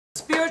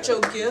spiritual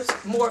gifts,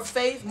 more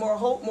faith, more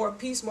hope, more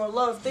peace, more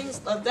love,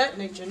 things of that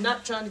nature,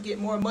 not trying to get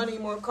more money,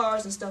 more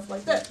cars and stuff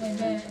like that.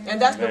 Amen.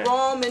 And that's the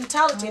wrong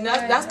mentality, and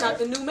that's not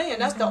the new man,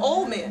 that's the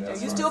old man.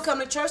 If you still come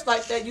to church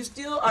like that, you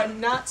still are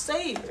not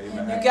saved.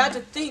 Amen. You got to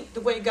think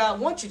the way God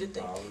wants you to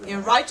think,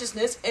 in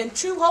righteousness and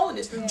true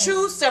holiness,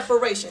 true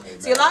separation.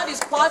 Amen. See, a lot of these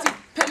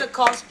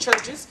quasi-Pentecost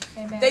churches,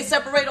 they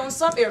separate on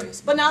some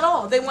areas, but not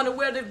all. They want to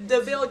wear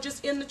the veil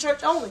just in the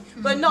church only.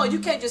 But no, you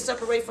can't just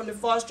separate from the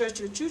false church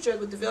to the true church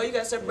with the veil. You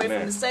got to separate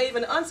from the saved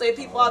and the unsaved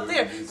people out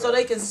there so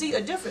they can see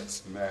a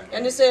difference. Amen.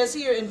 And it says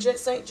here in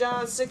St.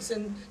 John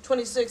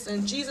 6:26,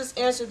 and Jesus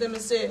answered them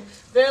and said,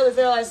 Verily,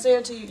 verily, I say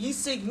unto you, ye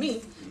seek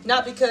me,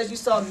 not because you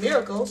saw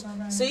miracles,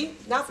 see,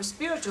 not for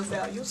spiritual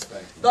values,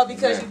 but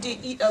because you did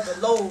eat of the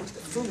loaves, the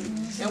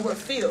food, and were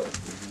filled.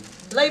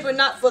 Labor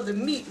not for the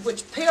meat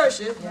which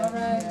perisheth.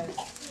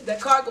 That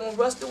car gonna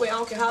rust away. I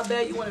don't care how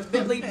bad you want a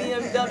Bentley,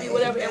 BMW,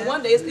 whatever. And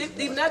one day,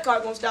 even that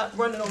car gonna stop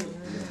running on you.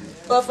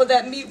 But for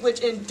that meat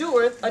which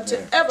endureth unto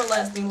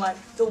everlasting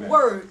life, the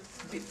word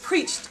be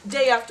preached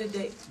day after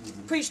day,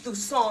 preached through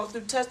songs,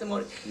 through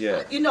testimony.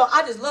 Yeah. You know,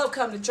 I just love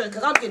coming to church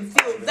because I'm getting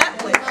filled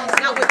that way,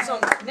 not with some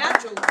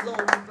natural loaf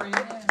of bread,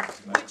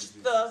 which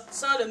the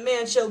Son of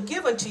Man shall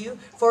give unto you,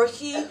 for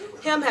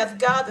him hath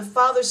God the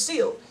Father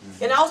sealed.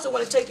 And I also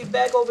want to take you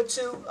back over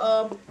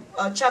to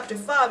chapter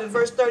 5 and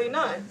verse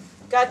 39.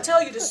 God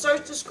tell you to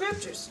search the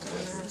scriptures.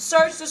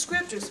 Search the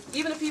scriptures.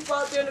 Even the people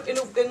out there in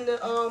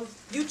the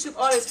YouTube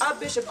audience, our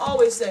bishop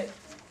always say,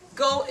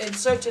 go and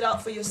search it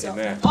out for yourself.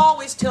 Amen.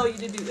 Always tell you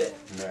to do that.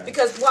 Amen.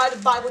 Because why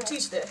the Bible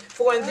teach that?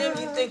 For in them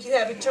you think you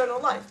have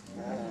eternal life.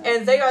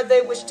 And they are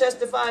they which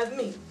testify of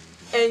me.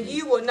 And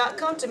you will not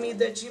come to me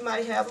that you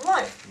might have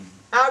life.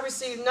 I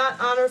receive not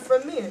honor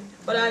from men,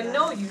 but I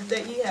know you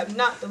that ye have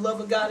not the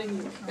love of God in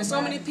you. And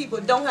so many people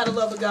don't have the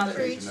love of God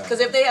in you. Because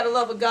if they had the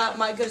love of God,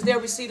 my goodness, they'll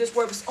receive this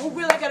word. Oh,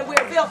 really? I got to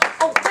wear a veil?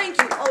 Oh, thank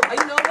you. Oh,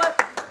 you know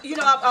what? You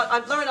know, I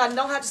learned I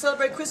don't have to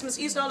celebrate Christmas,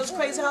 Easter, all those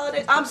crazy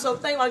holidays. I'm so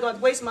thankful. I'm going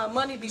to waste my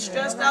money, be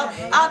stressed out.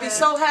 I'll be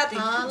so happy.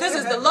 This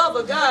is the love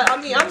of God.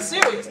 I mean, I'm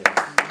serious.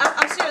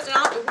 I'm serious, and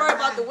I don't have to worry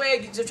about the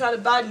way to try to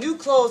buy new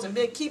clothes and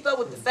keep up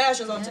with the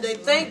fashions on today.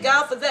 Thank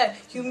God for that.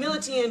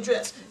 Humility in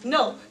dress.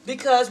 No,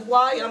 because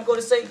why? And I'm going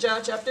to St.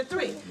 John chapter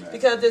 3.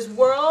 Because this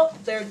world,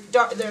 they're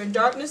in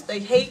darkness. They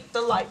hate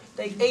the light.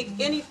 They hate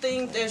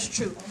anything that's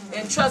true.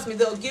 And trust me,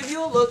 they'll give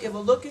you a look. If a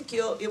look can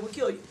kill, it will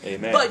kill you.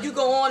 Amen. But you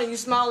go on and you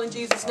smile in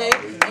Jesus' name,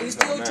 and you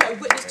still try to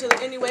witness to them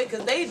anyway,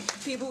 because they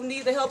people who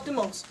need the help the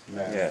most.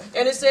 Yeah.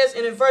 And it says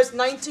in verse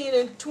 19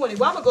 and 20.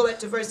 Well, I'm going to go back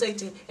to verse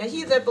 18. And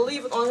he that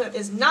believeth on him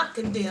is not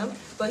condemned,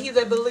 but he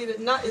that believeth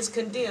not is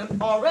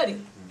condemned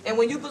already. And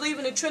when you believe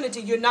in the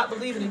Trinity, you're not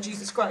believing in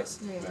Jesus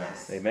Christ.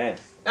 Yes. Amen.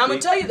 Now, I'm going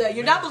to tell you that.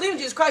 You're not believing in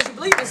Jesus Christ. You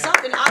believe in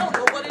something. I don't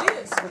know what it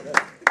is.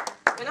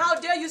 And how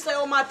dare you say,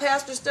 oh, my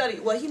pastor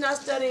studied. Well, he's not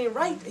studying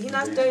right. He's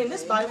not studying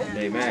this Bible.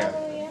 Amen.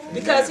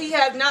 Because he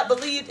had not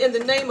believed in the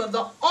name of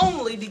the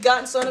only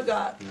begotten Son of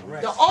God.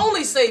 The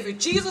only Savior,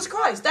 Jesus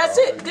Christ. That's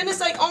it. Didn't it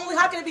say only?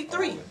 How can it be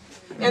three?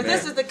 And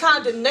this is the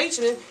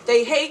condemnation.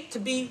 They hate to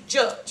be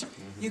judged.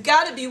 You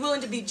got to be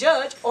willing to be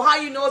judged, or how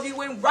you know if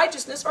you in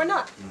righteousness or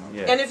not.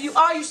 Yeah. And if you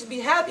are, you should be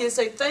happy and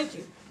say thank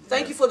you.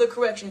 Thank you for the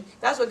correction.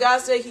 That's what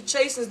God said. He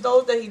chastens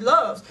those that he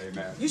loves.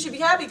 Amen. You should be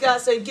happy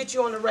God said get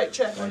you on the right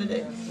track on the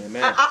day.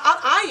 Amen.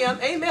 I am.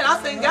 Amen. I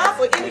thank God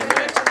for any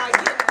correction I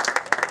get.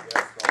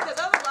 Because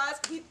otherwise,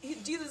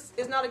 Jesus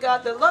is not a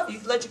God that loves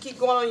you. Let you keep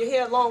going on your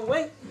head a long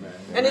way. Amen.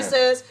 And it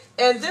says,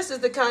 and this is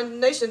the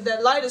condemnation,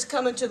 that light is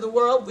coming to the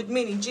world, with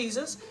meaning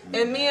Jesus,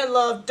 and men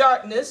love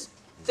darkness,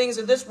 things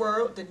of this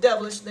world, the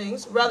devilish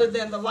things, rather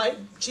than the light,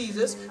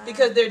 Jesus,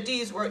 because their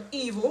deeds were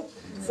evil.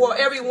 For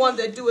everyone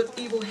that doeth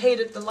evil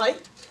hateth the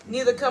light,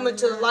 neither cometh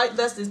to the light,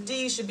 lest his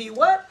deeds should be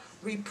what?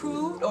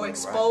 Reproved or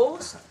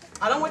exposed.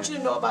 I don't want you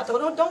to know about that.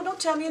 Don't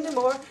tell me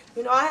anymore.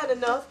 You know, I had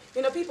enough.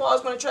 You know, people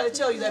always want to try to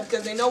tell you that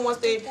because they know once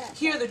they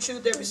hear the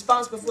truth, they're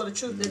responsible for the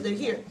truth that they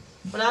hear.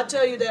 But I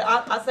tell you that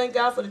I thank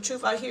God for the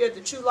truth I hear at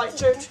the True Light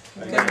Church,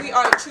 because we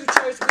are a true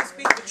church. We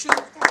speak the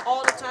truth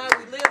all the time.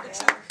 We live the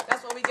truth.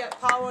 That's why we got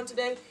power on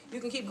today. You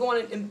can keep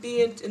going and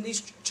being in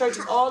these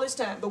churches all this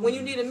time. But when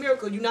you need a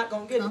miracle, you're not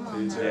going to get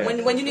it.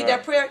 When you need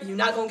that prayer, you're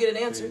not going to get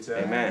it answered.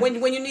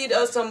 When you need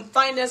some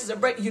finances or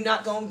break, you're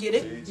not going to get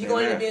it. You're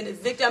going to be a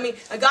victim. I mean,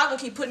 God going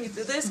to keep putting you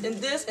through this and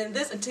this and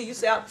this until you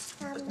say,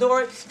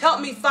 Lord, help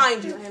me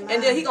find you.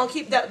 And then He's going to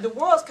keep that. The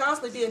world's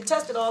constantly being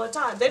tested all the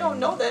time. They don't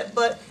know that,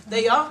 but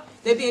they are.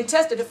 They're being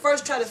tested to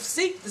first try to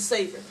seek the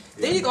Savior.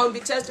 Then you're going to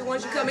be tested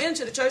once you come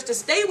into the church to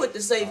stay with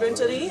the Savior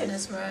until the end.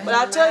 That's right. But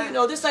I tell you,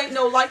 no, this ain't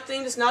no light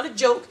thing. It's not a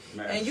joke.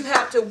 And you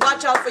have to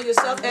watch out for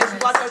yourself as you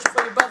watch out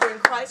for your brother in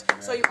Christ.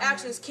 So your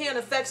actions can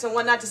affect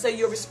someone. Not to say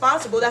you're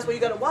responsible. That's where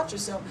you got to watch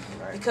yourself,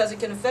 because it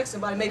can affect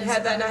somebody. Maybe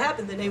had that not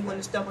happened, then they wouldn't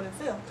have stumbled and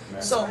fell.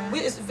 So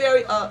it's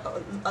very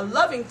a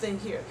loving thing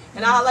here.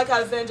 And I like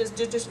how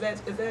Evangelist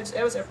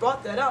Evans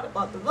brought that out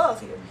about the love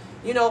here.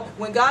 You know,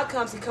 when God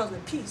comes, He comes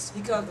with peace.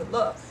 He comes with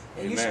love.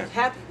 And you should be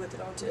happy with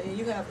it on today. And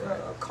you have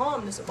a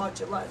calmness about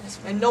your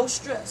life. And no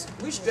stress.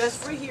 We stress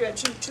free here at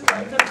True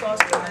Light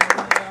Pentecostal.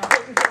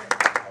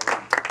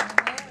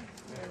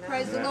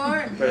 the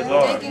Lord.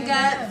 Thanking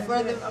God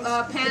for the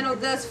panel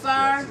thus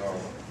far.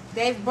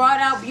 They've brought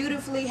out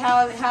beautifully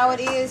how it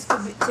is to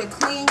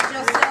cleanse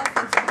yourself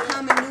and to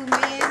become a new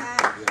man.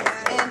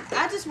 And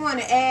I just want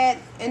to add,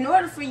 in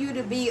order for you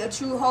to be a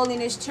true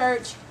holiness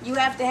church, you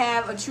have to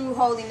have a true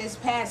holiness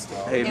pastor.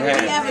 Amen.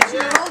 And we have a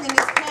true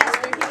holiness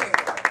pastor here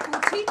who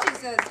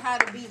teaches us how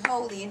to be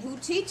holy and who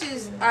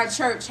teaches our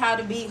church how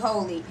to be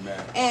holy.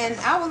 And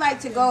I would like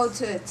to go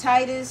to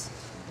Titus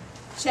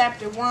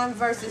chapter 1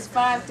 verses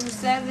 5 through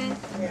 7.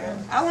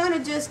 I want to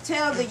just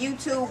tell the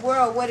YouTube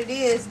world what it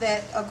is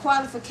that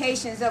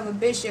qualifications of a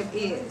bishop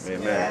is.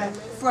 Amen.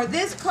 For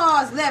this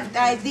cause left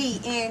I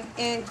thee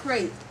in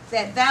Crete,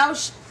 that thou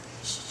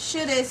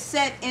shouldest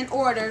set in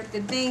order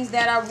the things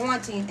that are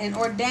wanting, and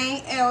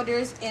ordain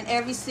elders in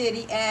every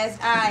city as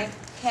I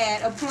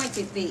had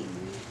appointed thee.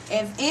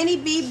 If any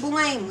be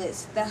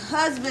blameless, the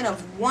husband of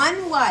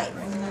one wife,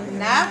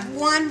 not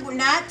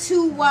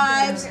two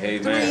wives,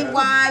 Amen. 3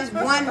 wives,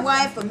 1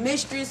 wife, a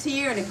mistress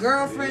here and a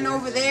girlfriend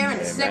over there and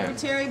a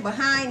secretary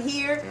behind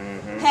here,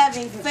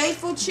 having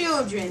faithful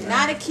children,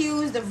 not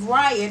accused of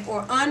riot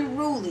or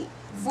unruly.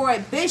 For a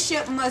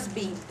bishop must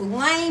be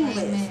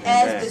blameless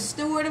as the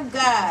steward of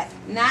God,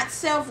 not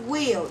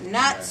self-willed,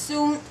 not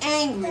soon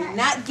angry,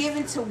 not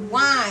given to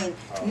wine,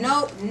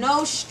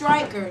 no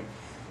striker,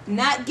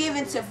 not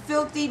given to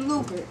filthy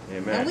lucre.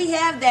 Amen. And we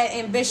have that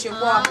in Bishop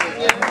Walker.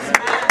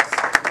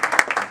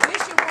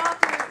 Bishop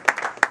Walker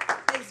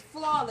is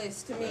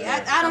flawless to me.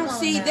 I don't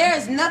see,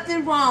 there's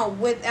nothing wrong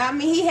with, I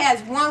mean, he has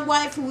 1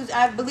 wife who's,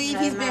 I believe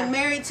he's been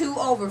married to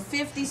over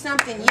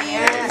 50-something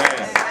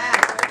years.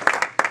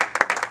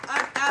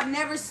 I've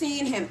never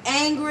seen him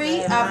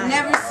angry. I've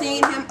never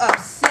seen him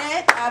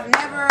upset. I've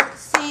never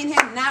seen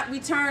him not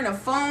return a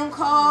phone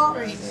call.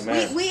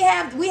 We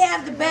have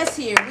the best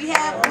here. We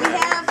have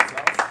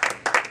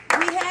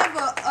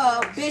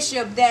a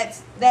bishop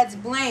that's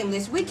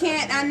blameless. We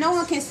can't. No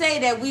one can say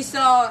that we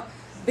saw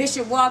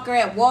Bishop Walker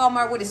at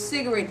Walmart with a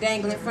cigarette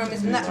dangling from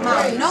his mouth.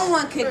 No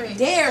one could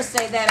dare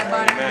say that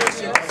about our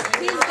bishop.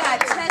 He's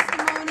got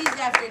testimonies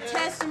after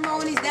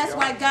testimonies. That's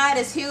why God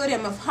has healed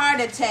him of heart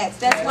attacks.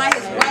 That's why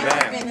his wife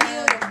has been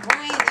healed of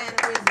brain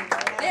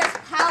aneurysm. There's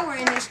power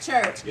in this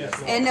church,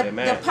 and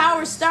the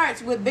power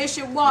starts with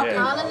Bishop Walker.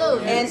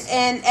 Hallelujah.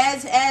 And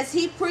as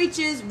he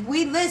preaches,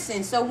 we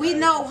listen, so we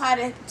know how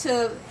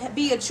to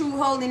be a true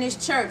holiness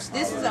church.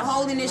 This is a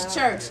holiness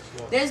church.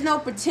 There's no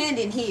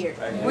pretending here.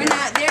 We're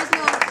not. There's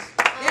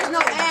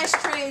no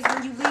ashtrays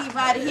when you leave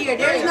out of here.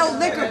 There's no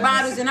liquor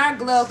bottles in our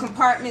glove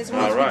compartments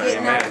once we get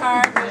in our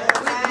car.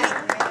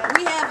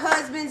 We have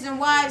husbands and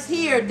wives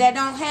here that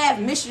don't have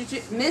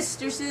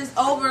mistresses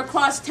over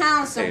across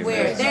town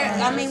somewhere.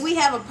 I mean, we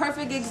have a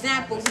perfect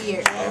example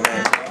here.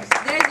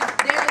 There's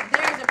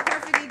a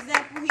perfect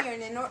example here.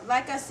 And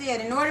like I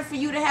said, in order for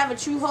you to have a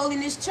true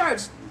holiness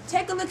church,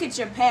 take a look at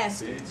your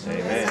pastor.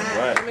 Amen.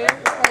 Praise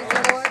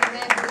the Lord.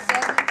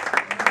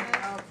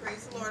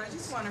 Praise the Lord. I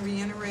just want to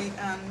reiterate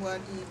on what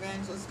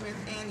Evangelist Smith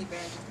and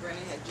Evangelist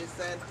Brennan had just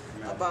said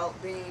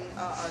about being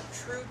a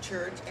true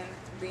church and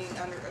being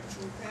under a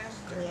true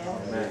pastor.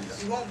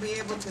 You won't be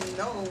able to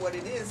know what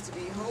it is to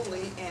be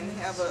holy and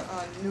have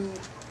a new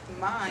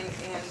mind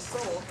and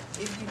soul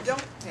if you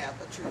don't have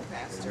a true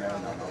pastor.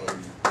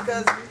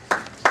 Because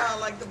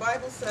like the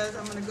Bible says,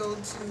 I'm going to go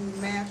to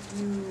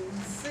Matthew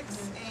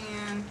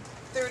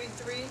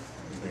 6:33.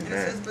 And it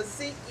says, but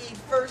seek ye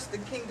first the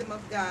kingdom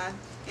of God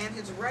and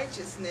his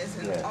righteousness,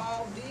 and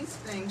all these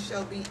things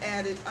shall be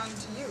added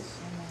unto you.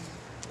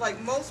 Like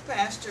most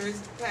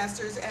pastors,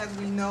 as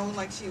we know,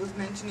 like she was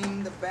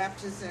mentioning, the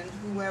Baptists and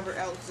whoever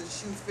else, the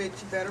shoe fit,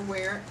 you better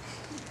wear it.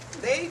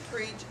 They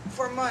preach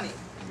for money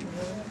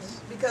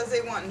because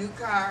they want new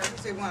cars,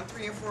 they want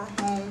 3 or 4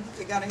 homes,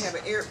 they got to have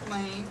an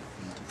airplane,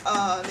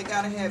 they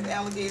got to have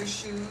alligator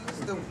shoes,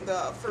 the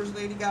first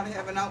lady got to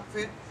have an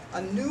outfit,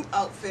 a new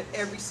outfit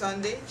every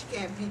Sunday. She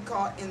can't be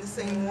caught in the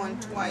same one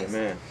twice.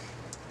 Amen.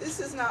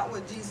 This is not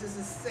what Jesus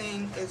is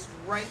saying is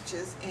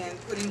righteous and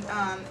putting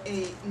on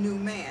a new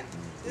man.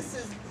 This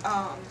is,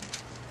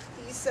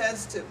 he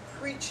says to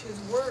preach his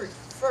word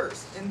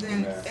first, and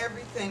then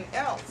everything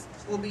else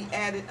will be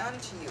added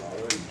unto you.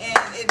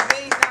 And it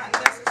may not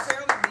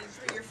necessarily be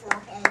 3 or 4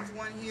 homes,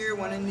 one here,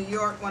 one in New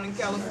York, one in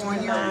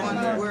California, or one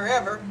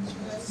wherever.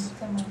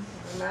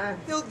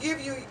 He'll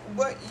give you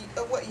what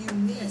you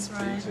need.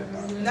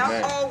 Not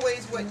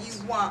always what you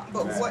want,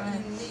 but what you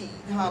need.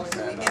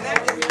 Hallelujah. And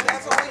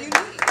that's all you need,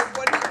 is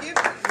what he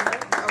gives you.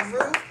 A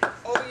roof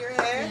over your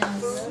head,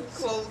 food,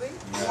 clothing,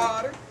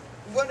 water.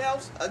 What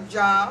else? A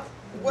job.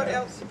 What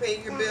else to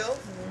pay your bills?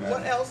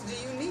 What else do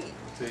you need?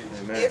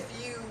 If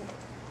you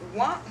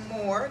want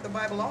more, the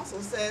Bible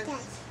also says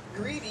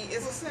greedy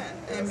is a sin,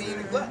 and being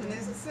a glutton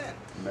is a sin.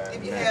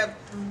 If you have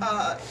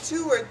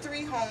 2 or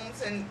 3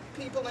 homes and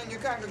people in your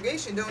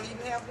congregation don't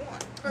even have one.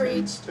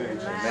 Preach.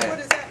 What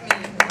does that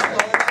mean? Hello,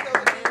 that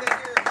doesn't mean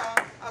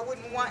that I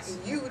wouldn't want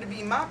you to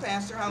be my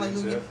pastor,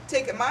 hallelujah,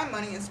 taking my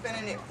money and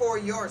spending it for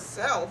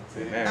yourself,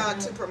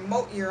 to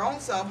promote your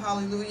own self,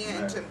 hallelujah,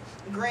 and to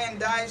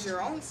grandize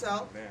your own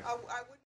self. I